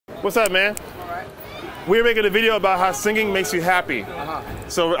What's up, man? Alright. We're making a video about how singing makes you happy.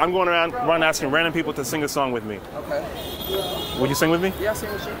 So I'm going around asking random people to sing a song with me. Okay. Will you sing with me? Yeah, I'll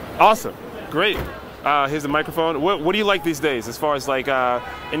sing with you. Awesome. Great. Here's the microphone. What do you like these days as far as like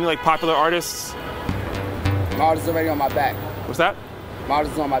any like popular artists? My artist is already on my back. What's that? My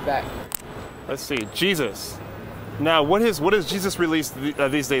artist is on my back. Let's see. Jesus. Now, what is Jesus released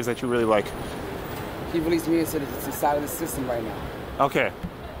these days that you really like? He released me into the side of the system right now. Okay.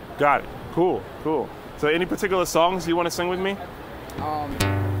 Got it. Cool. Cool. So any particular songs you want to sing with me?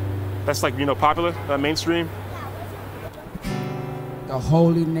 That's like, you know, popular, mainstream? The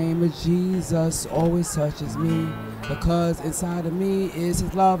holy name of Jesus always touches me, because inside of me is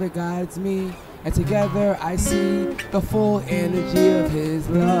his love that guides me, and together I see the full energy of his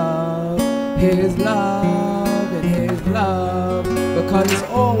love, and his love, because it's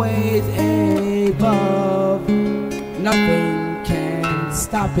always above. Nothing can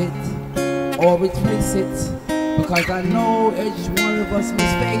stop it or replace it, because I know each one of us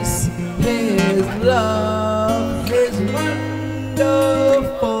must face his love, his wonderful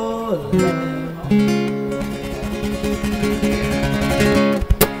love.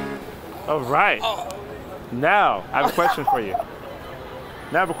 All right. Now, I have a question for you.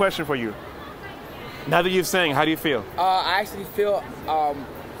 Now that you've sang, how do you feel? I actually feel, I'm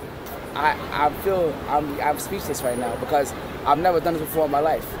speechless right now, because I've never done this before in my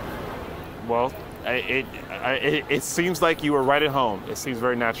life. Well, it seems like you were right at home. It seems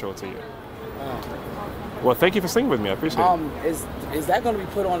very natural to you. Well, thank you for singing with me. I appreciate it. Is that going to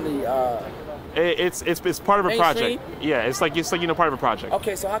be put on the? It's part of a project. Yeah, it's like you know, part of a project.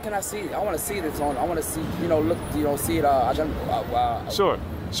 Okay, so how can I see? I want to see this on. I want to see, see it.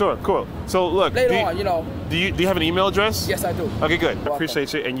 Sure, cool. So look, later on, Do you have an email address? Yes, I do. Okay, good. I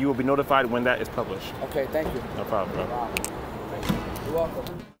appreciate you, and you will be notified when that is published. Okay, thank you. No problem, bro. You're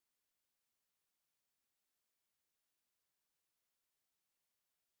welcome.